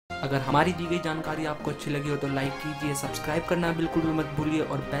अगर हमारी दी गई जानकारी आपको अच्छी लगी हो तो लाइक कीजिए, सब्सक्राइब करना बिल्कुल भी मत भूलिए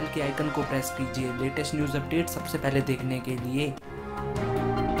और बेल के आइकन को प्रेस कीजिए लेटेस्ट न्यूज़ अपडेट सबसे पहले देखने के लिए।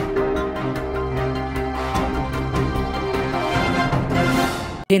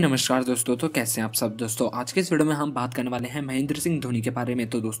 नमस्कार दोस्तों, तो कैसे हैं आप सब दोस्तों। आज के इस वीडियो में हम बात करने वाले हैं महेंद्र सिंह धोनी के बारे में।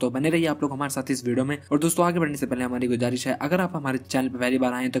 तो दोस्तों बने रहिए आप लोग हमारे साथ इस वीडियो में। और दोस्तों आगे बढ़ने से पहले हमारी गुजारिश है, अगर आप हमारे चैनल पर पहली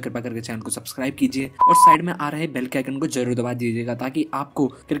बार आए तो कृपया करके चैनल को सब्सक्राइब कीजिए और साइड में आ रहे बेल के आइकन को जरूर दबा दीजिएगा ताकि आपको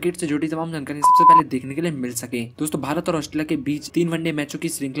क्रिकेट से जुड़ी तमाम जानकारी सबसे पहले देखने के लिए मिल सके। दोस्तों भारत और ऑस्ट्रेलिया के बीच 3 वनडे मैचों की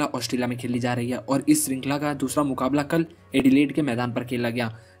श्रृंखला ऑस्ट्रेलिया में खेली जा रही है और इस श्रृंखला का दूसरा मुकाबला कल एडिलेड के मैदान पर खेला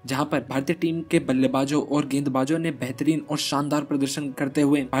गया, जहां पर भारतीय टीम के बल्लेबाजों और गेंदबाजों ने बेहतरीन और शानदार प्रदर्शन करते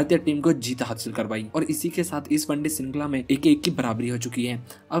हुए भारतीय टीम को जीत हासिल करवाई और इसी के साथ इस वनडे श्रृंखला में 1-1 की बराबरी हो चुकी है।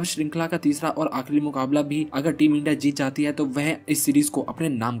 अब श्रृंखला का तीसरा और आखिरी मुकाबला भी अगर टीम इंडिया जीत जाती है तो वह इस सीरीज को अपने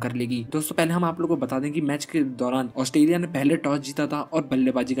नाम कर लेगी। दोस्तों पहले हम आप लोगों को बता दें कि मैच के दौरान ऑस्ट्रेलिया ने पहले टॉस जीता था और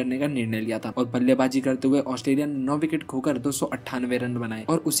बल्लेबाजी करने का निर्णय लिया था और बल्लेबाजी करते हुए ऑस्ट्रेलिया ने 9 विकेट खोकर 298 रन बनाए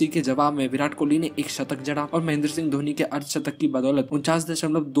और उसी के जवाब में विराट कोहली ने एक शतक जड़ा और महेंद्र सिंह धोनी के अर्धशतक की बदौलत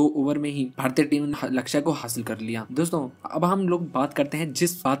 49.2 ओवर में ही भारतीय टीम ने लक्ष्य को हासिल कर लिया। दोस्तों अब हम लोग बात करते हैं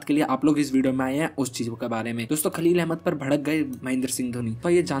जिस बात के लिए आप लोग इस वीडियो में आए हैं उस चीज के बारे में। दोस्तों खलील अहमद पर भड़क गए महेंद्र सिंह धोनी। तो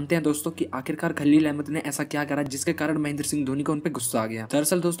ये जानते हैं दोस्तों कि आखिरकार खलील अहमद ने ऐसा क्या करा जिसके कारण महेंद्र सिंह धोनी को उन पे गुस्सा आ गया।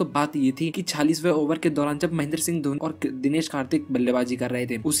 दरअसल दोस्तों बात ये थी कि 46वें ओवर के दौरान जब महेंद्र सिंह धोनी और दिनेश कार्तिक बल्लेबाजी कर रहे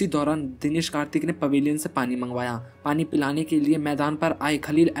थे, उसी दौरान दिनेश कार्तिक ने पवेलियन से पानी मंगवाया। पानी पिलाने के लिए मैदान पर आए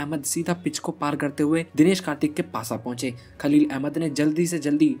खलील अहमद सीधा पिच को पार करते हुए दिनेश कार्तिक के पास आ पहुंचे। खलील अहमद ने जल्दी से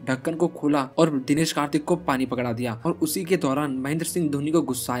जल्दी ढक्कन को खोला और दिनेश कार्तिक को पानी पकड़ा दिया और उसी के दौरान महेंद्र सिंह धोनी को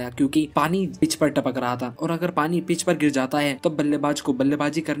गुस्सा आया क्योंकि पानी पिच पर टपक रहा था और अगर पानी पिच पर गिर जाता है तो बल्लेबाज को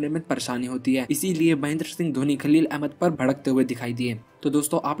बल्लेबाजी करने में परेशानी होती है। इसीलिए महेंद्र सिंह धोनी खलील अहमद पर भड़कते हुए दिखाई दिए। तो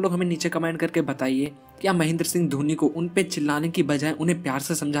दोस्तों आप लोग हमें नीचे कमेंट करके बताइए क्या महेंद्र सिंह धोनी को उन पे चिल्लाने की बजाय उन्हें प्यार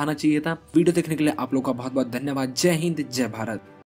से समझाना चाहिए था। वीडियो देखने के लिए आप लोग का बहुत बहुत धन्यवाद। जय हिंद, जय भारत।